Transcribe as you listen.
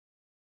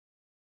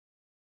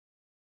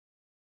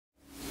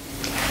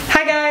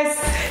Hi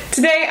guys!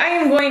 Today I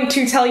am going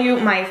to tell you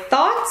my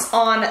thoughts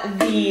on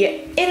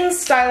the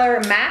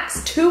InStyler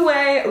MAX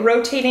two-way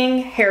rotating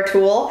hair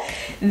tool.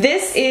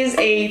 This is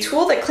a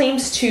tool that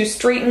claims to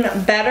straighten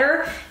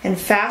better and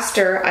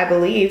faster, I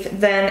believe,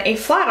 than a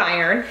flat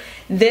iron.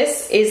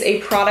 This is a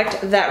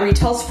product that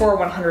retails for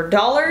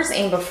 $100,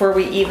 and before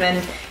we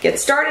even get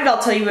started, I'll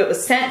tell you it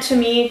was sent to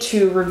me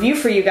to review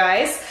for you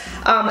guys.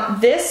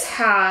 This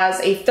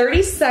has a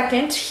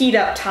 30-second heat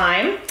up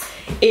time.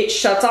 It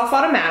shuts off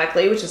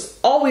automatically, which is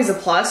always a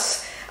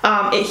plus.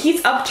 It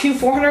heats up to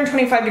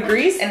 425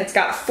 degrees, and it's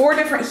got 4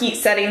 different heat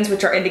settings,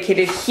 which are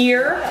indicated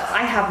here.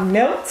 I have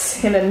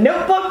notes in a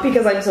notebook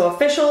because I'm so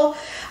official.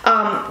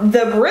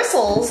 The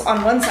bristles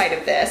on one side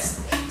of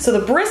this, so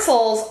the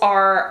bristles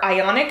are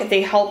ionic.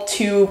 They help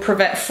to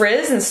prevent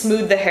frizz and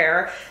smooth the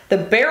hair. The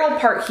barrel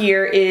part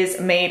here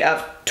is made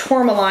of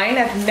tourmaline.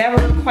 I've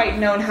never quite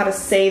known how to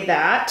say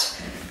that,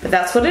 but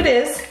that's what it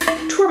is,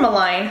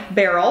 tourmaline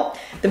barrel.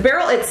 The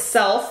barrel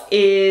itself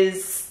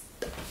is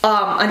 1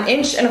 1/4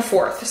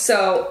 inch,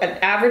 so an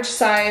average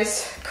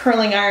size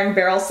curling iron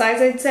barrel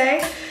size, I'd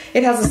say.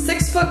 It has a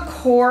 6-foot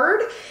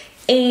cord,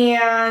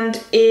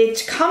 and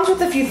it comes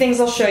with a few things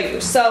I'll show you.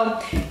 So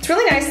it's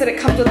really nice that it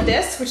comes with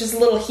this, which is a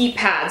little heat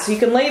pad. So you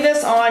can lay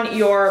this on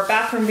your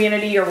bathroom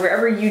vanity or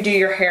wherever you do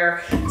your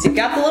hair. So you've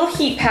got the little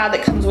heat pad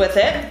that comes with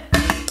it.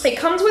 It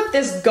comes with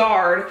this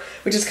guard,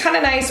 which is kind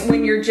of nice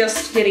when you're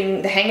just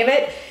getting the hang of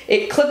it.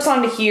 It clips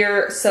onto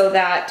here so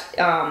that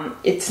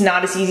it's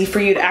not as easy for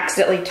you to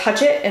accidentally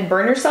touch it and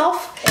burn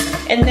yourself.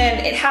 And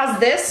then it has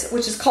this,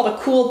 which is called a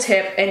cool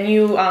tip, and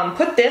you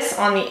put this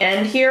on the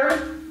end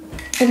here,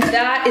 and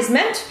that is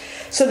meant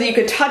so that you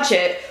could touch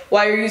it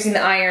while you're using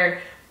the iron.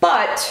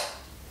 But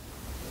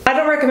I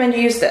don't recommend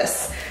you use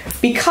this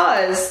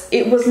because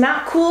it was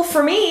not cool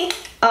for me,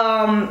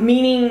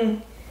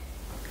 meaning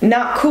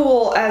not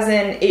cool as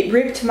in it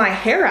ripped my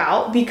hair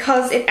out,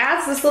 because it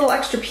adds this little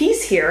extra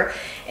piece here,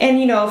 and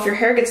you know, if your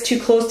hair gets too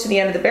close to the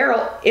end of the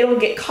barrel, it'll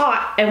get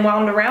caught and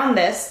wound around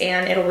this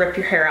and it'll rip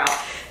your hair out.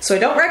 So I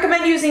don't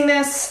recommend using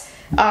this.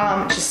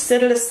 Just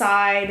set it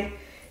aside,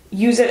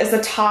 use it as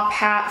a top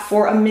hat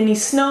for a mini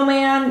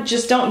snowman.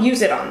 Just don't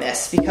use it on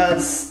this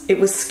because it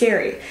was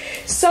scary.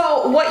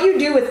 So what you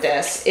do with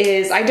this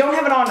is, I don't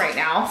have it on right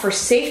now for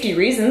safety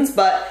reasons,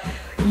 but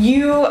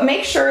you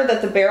make sure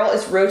that the barrel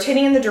is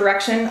rotating in the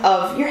direction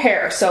of your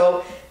hair.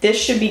 So this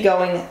should be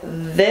going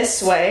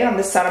this way on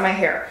this side of my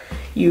hair.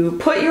 You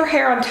put your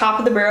hair on top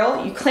of the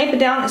barrel, you clamp it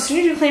down. As soon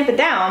as you clamp it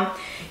down,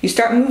 you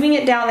start moving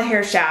it down the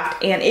hair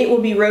shaft, and it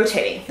will be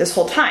rotating this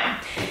whole time.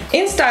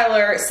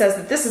 InStyler says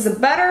that this is a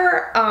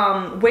better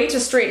way to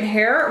straighten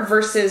hair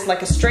versus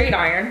like a straight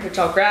iron, which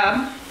I'll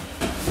grab.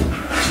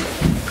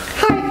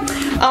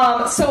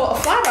 Hi. So a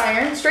flat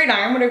iron, straight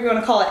iron, whatever you want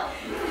to call it,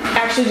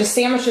 actually just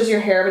sandwiches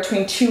your hair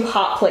between 2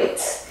 hot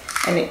plates,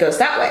 and it goes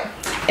that way.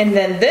 And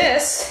then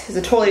this is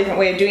a totally different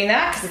way of doing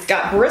that because it's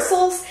got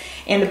bristles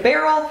and a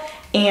barrel,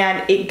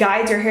 and it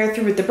guides your hair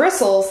through with the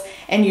bristles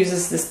and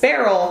uses this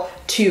barrel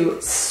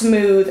to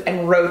smooth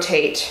and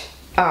rotate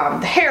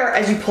the hair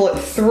as you pull it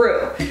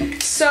through.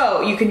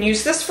 So you can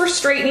use this for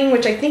straightening,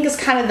 which I think is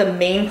kind of the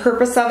main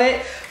purpose of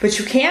it, but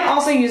you can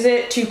also use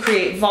it to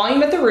create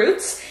volume at the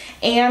roots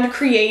and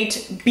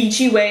create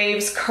beachy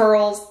waves,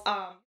 curls.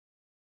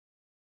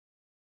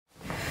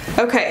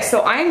 Okay,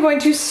 so I'm going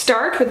to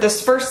start with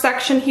this first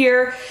section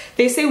here.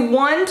 They say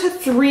 1 to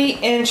 3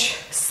 inch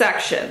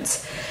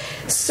sections.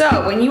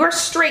 So when you are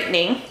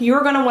straightening,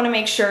 you're going to want to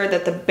make sure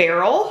that the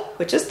barrel,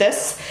 which is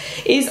this,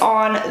 is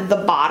on the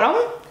bottom.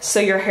 So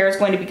your hair is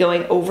going to be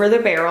going over the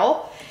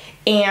barrel,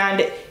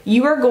 and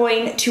you are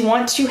going to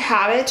want to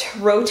have it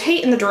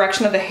rotate in the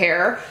direction of the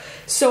hair.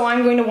 So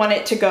I'm going to want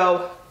it to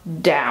go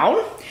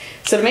down.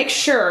 So to make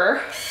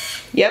sure,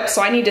 yep,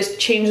 so I need to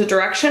change the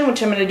direction,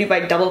 which I'm going to do by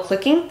double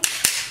clicking.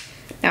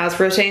 Now it's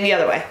rotating the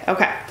other way.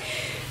 Okay.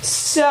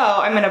 So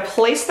I'm going to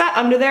place that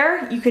under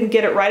there. You can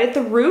get it right at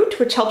the root,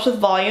 which helps with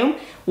volume.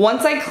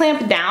 Once I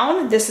clamp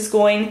down, this is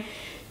going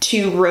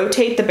to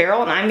rotate the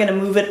barrel, and I'm going to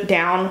move it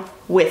down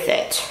with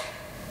it.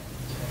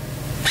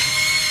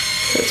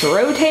 So it's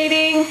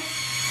rotating.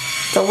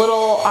 The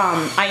little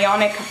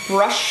ionic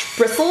brush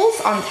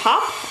bristles on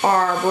top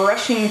are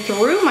brushing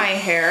through my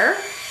hair.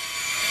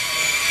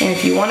 And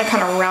if you want to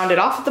kind of round it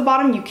off at the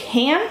bottom, you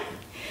can.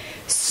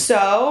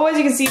 So as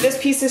you can see,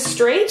 this piece is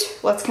straight.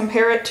 Let's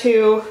compare it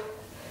to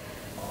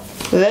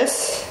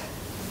this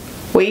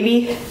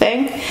wavy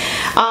thing.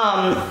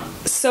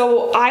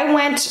 So I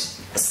went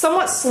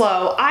somewhat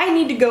slow. I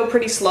need to go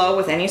pretty slow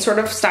with any sort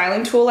of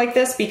styling tool like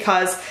this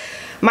because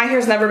my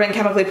hair's never been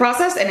chemically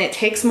processed, and it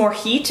takes more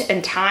heat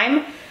and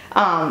time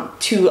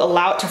to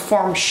allow it to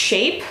form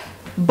shape.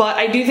 But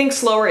I do think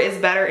slower is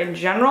better in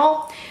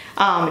general,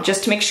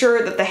 just to make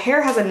sure that the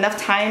hair has enough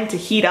time to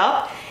heat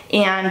up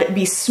and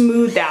be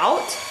smoothed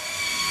out.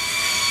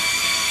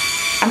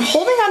 I'm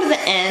holding onto the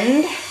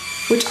end,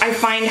 which I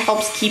find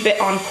helps keep it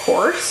on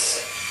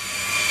course.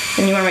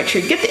 And you want to make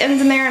sure you get the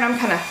ends in there, and I'm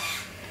kind of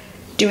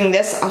doing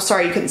this. Oh,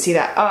 sorry, you couldn't see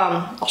that.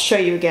 I'll show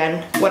you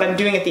again what I'm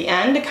doing at the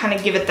end to kind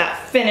of give it that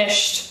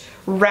finished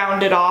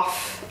rounded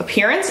off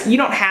appearance. You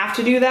don't have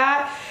to do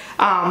that,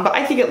 but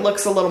I think it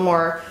looks a little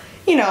more,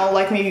 you know,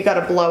 like maybe you got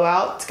a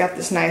blowout. It's got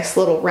this nice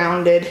little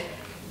rounded,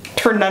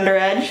 turned under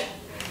edge.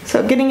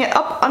 So getting it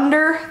up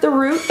under the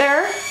root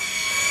there,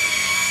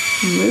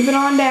 moving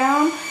on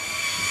down.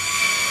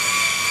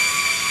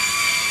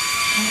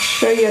 I'll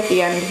show you at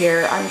the end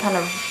here. I'm kind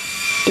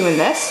of doing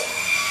this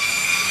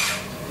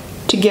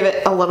to give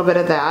it a little bit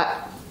of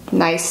that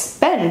nice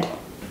bend.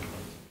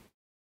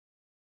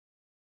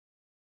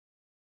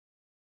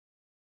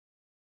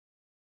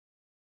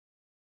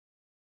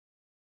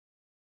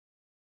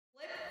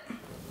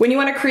 When you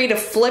want to create a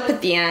flip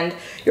at the end,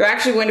 you're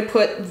actually going to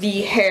put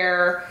the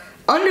hair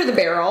under the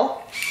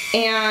barrel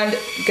and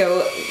go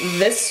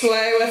this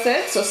way with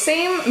it. So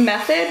same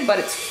method, but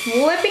it's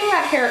flipping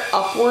that hair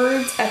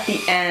upwards at the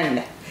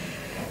end.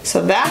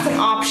 So that's an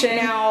option.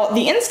 Now,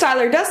 the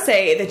InStyler does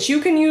say that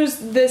you can use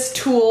this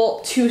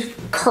tool to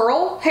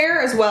curl hair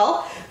as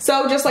well.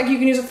 So just like you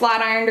can use a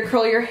flat iron to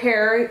curl your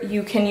hair,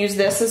 you can use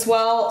this as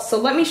well. So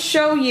let me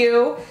show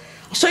you.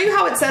 I'll show you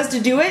how it says to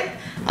do it.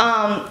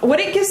 What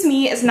it gives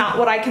me is not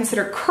what I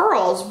consider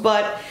curls,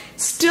 but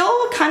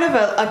still kind of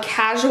a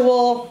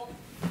casual,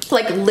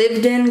 like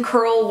lived-in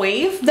curl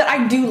wave that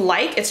I do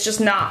like. It's just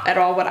not at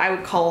all what I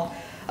would call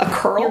a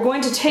curl. You're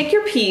going to take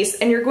your piece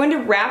and you're going to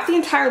wrap the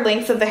entire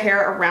length of the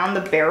hair around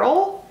the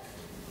barrel.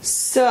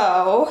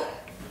 So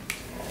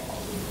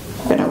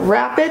I'm gonna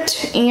wrap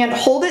it and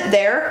hold it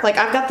there, like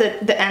I've got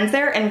the ends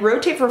there, and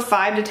rotate for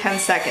 5 to 10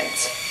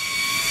 seconds.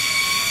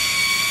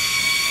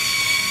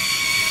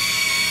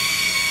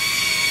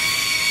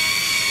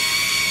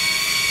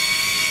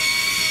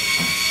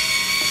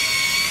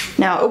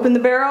 Now open the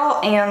barrel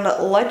and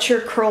let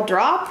your curl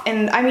drop.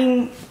 And I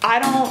mean, I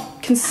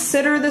don't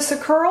consider this a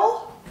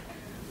curl,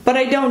 but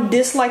I don't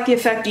dislike the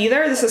effect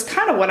either. This is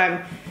kind of what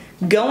I'm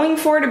going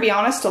for, to be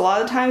honest. A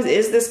lot of times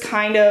is this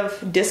kind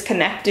of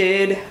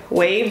disconnected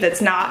wave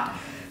that's not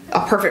a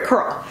perfect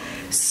curl.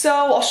 So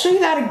I'll show you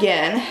that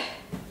again,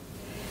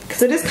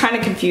 because it is kind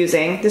of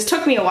confusing. This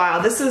took me a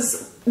while. This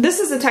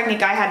is a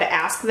technique I had to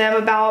ask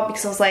them about,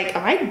 because I was like,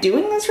 am I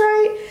doing this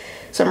right?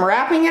 So I'm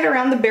wrapping it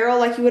around the barrel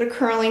like you would a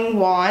curling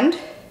wand.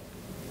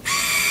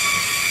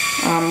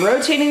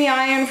 Rotating the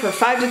iron for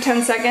 5 to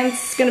 10 seconds.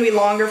 It's gonna be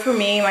longer for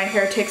me. My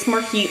hair takes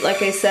more heat,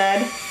 like I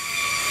said.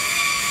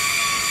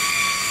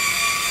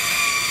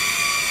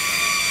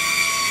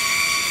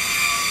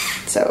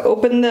 So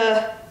open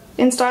the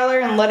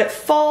InStyler and let it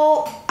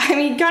fall. I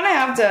mean, you kind of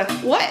have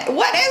to,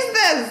 what is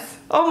this?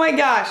 Oh my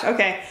gosh,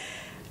 okay.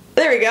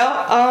 There we go.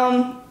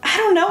 I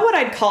don't know what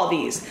I'd call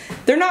these.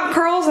 They're not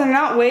curls, they're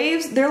not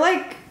waves. They're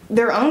like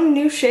their own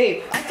new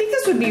shape. I think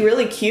this would be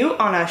really cute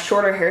on a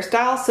shorter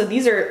hairstyle. So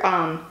these are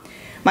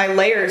my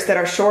layers that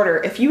are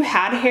shorter. If you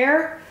had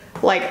hair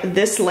like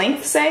this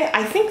length, say,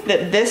 I think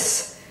that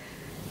this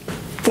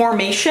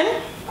formation,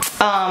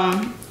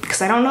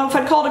 because I don't know if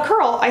I'd call it a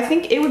curl, I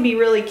think it would be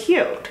really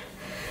cute.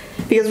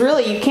 Because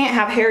really, you can't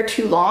have hair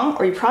too long,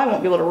 or you probably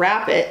won't be able to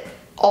wrap it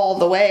all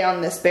the way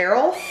on this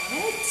barrel.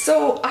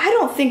 So I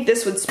don't think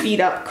this would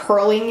speed up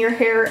curling your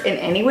hair in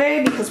any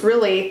way, because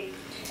really,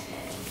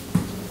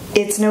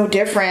 it's no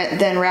different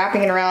than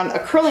wrapping it around a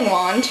curling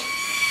wand.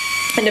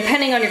 And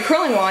depending on your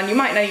curling wand, you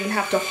might not even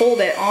have to hold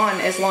it on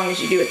as long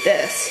as you do with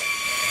this.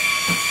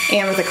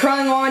 And with a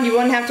curling wand, you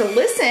wouldn't have to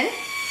listen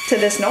to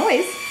this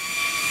noise.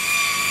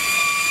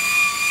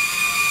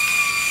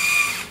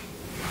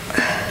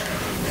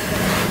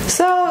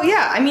 So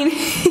yeah, I mean,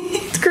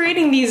 it's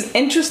creating these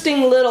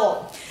interesting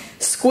little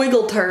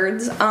squiggle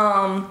turds.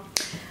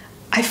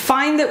 I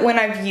find that when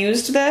I've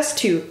used this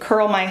to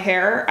curl my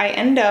hair, I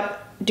end up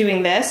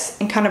doing this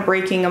and kind of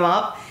breaking them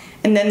up,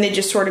 and then they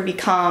just sort of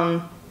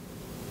become,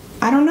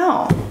 I don't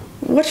know,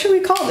 what should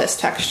we call this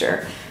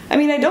texture? I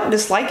mean, I don't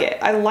dislike it.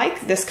 I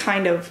like this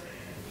kind of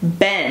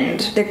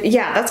bend.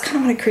 Yeah, that's kind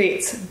of what it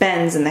creates,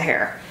 bends in the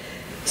hair.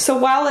 So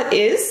while it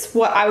is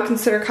what I would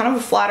consider kind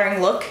of a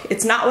flattering look,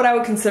 it's not what I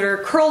would consider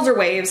curls or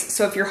waves.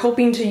 So if you're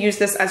hoping to use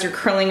this as your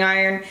curling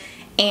iron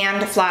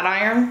and flat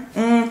iron,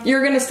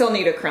 you're gonna still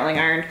need a curling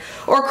iron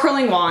or a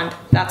curling wand.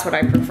 That's what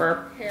I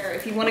prefer. Here,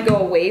 if you wanna go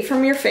away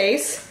from your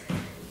face,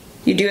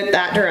 you do it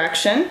that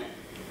direction.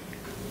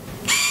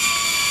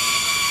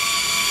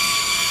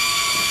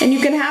 And you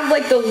can have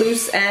like the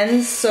loose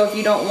ends, so if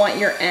you don't want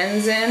your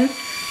ends in,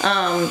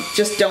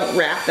 just don't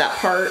wrap that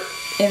part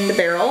in the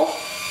barrel.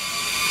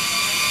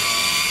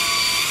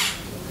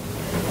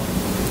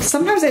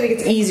 Sometimes I think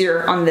it's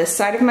easier on this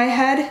side of my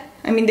head.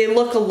 I mean, they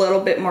look a little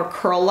bit more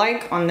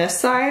curl-like on this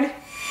side.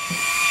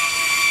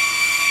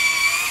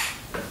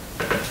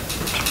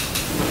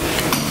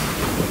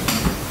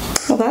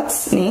 Well,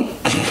 that's neat.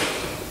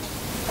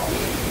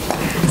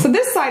 So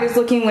this side is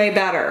looking way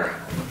better.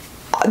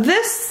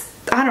 This,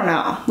 I don't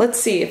know. Let's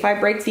see, if I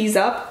break these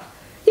up,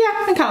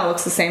 yeah, it kind of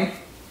looks the same.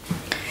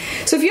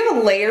 So if you have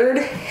a layered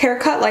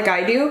haircut like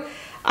I do,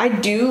 I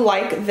do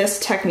like this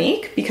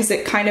technique because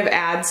it kind of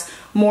adds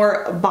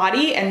more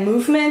body and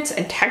movement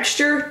and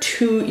texture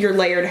to your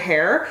layered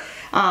hair.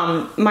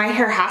 My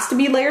hair has to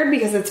be layered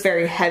because it's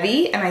very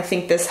heavy, and I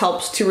think this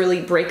helps to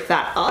really break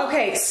that up.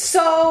 Okay,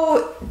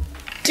 so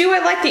do I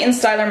like the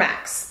InStyler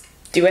MAX?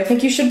 Do I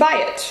think you should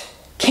buy it?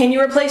 Can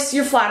you replace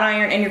your flat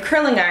iron and your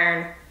curling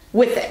iron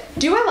with it?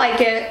 Do I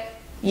like it?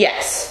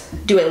 Yes.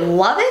 Do I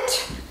love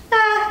it?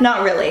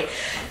 Not really.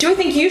 Do I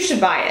think you should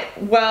buy it?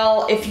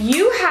 Well, if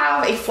you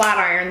have a flat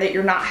iron that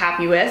you're not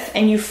happy with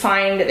and you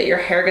find that your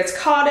hair gets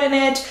caught in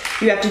it,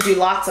 you have to do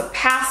lots of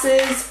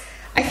passes,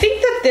 I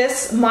think that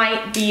this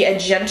might be a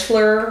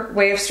gentler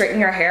way of straightening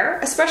your hair,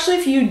 especially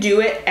if you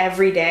do it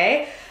every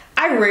day.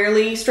 I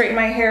rarely straighten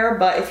my hair,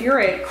 but if you're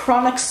a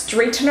chronic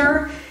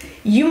straightener,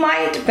 you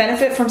might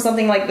benefit from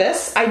something like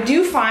this. I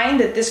do find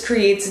that this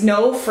creates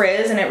no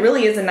frizz and it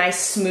really is a nice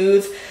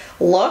smooth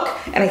look,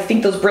 and I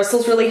think those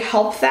bristles really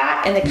help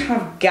that, and they kind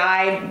of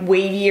guide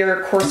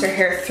wavier, coarser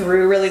hair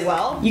through really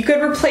well. You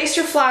could replace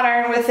your flat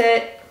iron with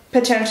it,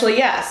 potentially,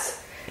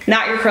 yes.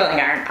 Not your curling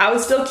iron. I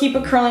would still keep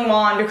a curling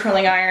wand or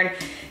curling iron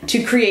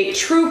to create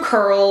true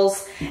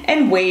curls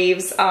and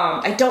waves.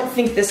 I don't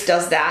think this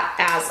does that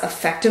as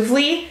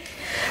effectively.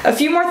 A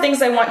few more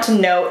things I want to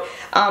note.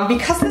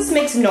 Because this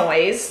makes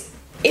noise,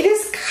 it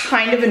is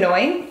kind of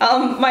annoying.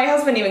 My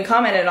husband even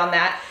commented on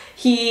that.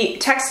 He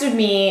texted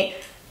me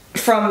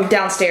from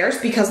downstairs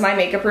because my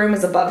makeup room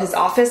is above his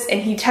office,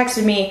 and he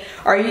texted me,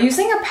 "Are you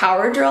using a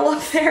power drill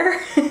up there?"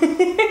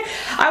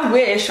 I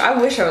wish I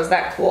was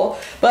that cool.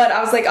 But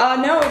I was like,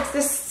 "Oh no, it's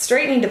this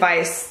straightening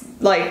device.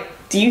 Like,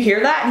 do you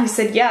hear that?" And he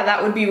said, "Yeah,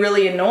 that would be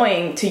really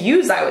annoying to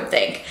use, I would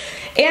think."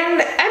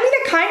 And I mean,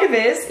 it kind of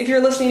is if you're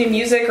listening to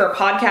music or a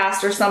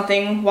podcast or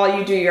something while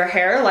you do your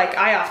hair, like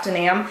I often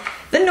am.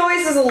 The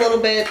noise is a little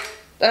bit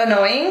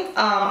annoying.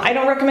 I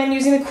don't recommend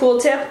using the cool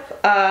tip.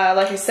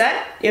 Like I said,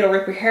 it'll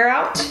rip your hair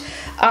out.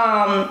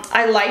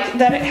 I like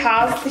that it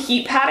has the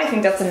heat pad. I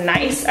think that's a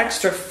nice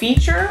extra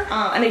feature.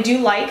 And I do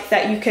like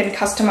that you can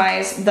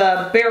customize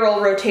the barrel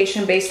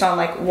rotation based on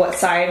like what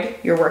side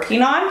you're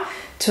working on,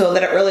 so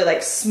that it really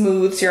like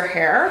smooths your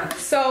hair.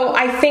 So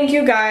I thank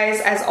you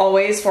guys as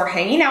always for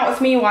hanging out with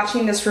me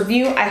watching this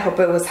review. I hope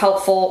it was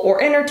helpful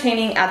or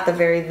entertaining at the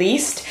very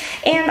least.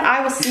 And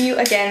I will see you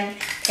again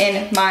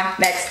in my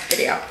next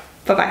video.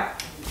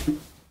 Bye-bye.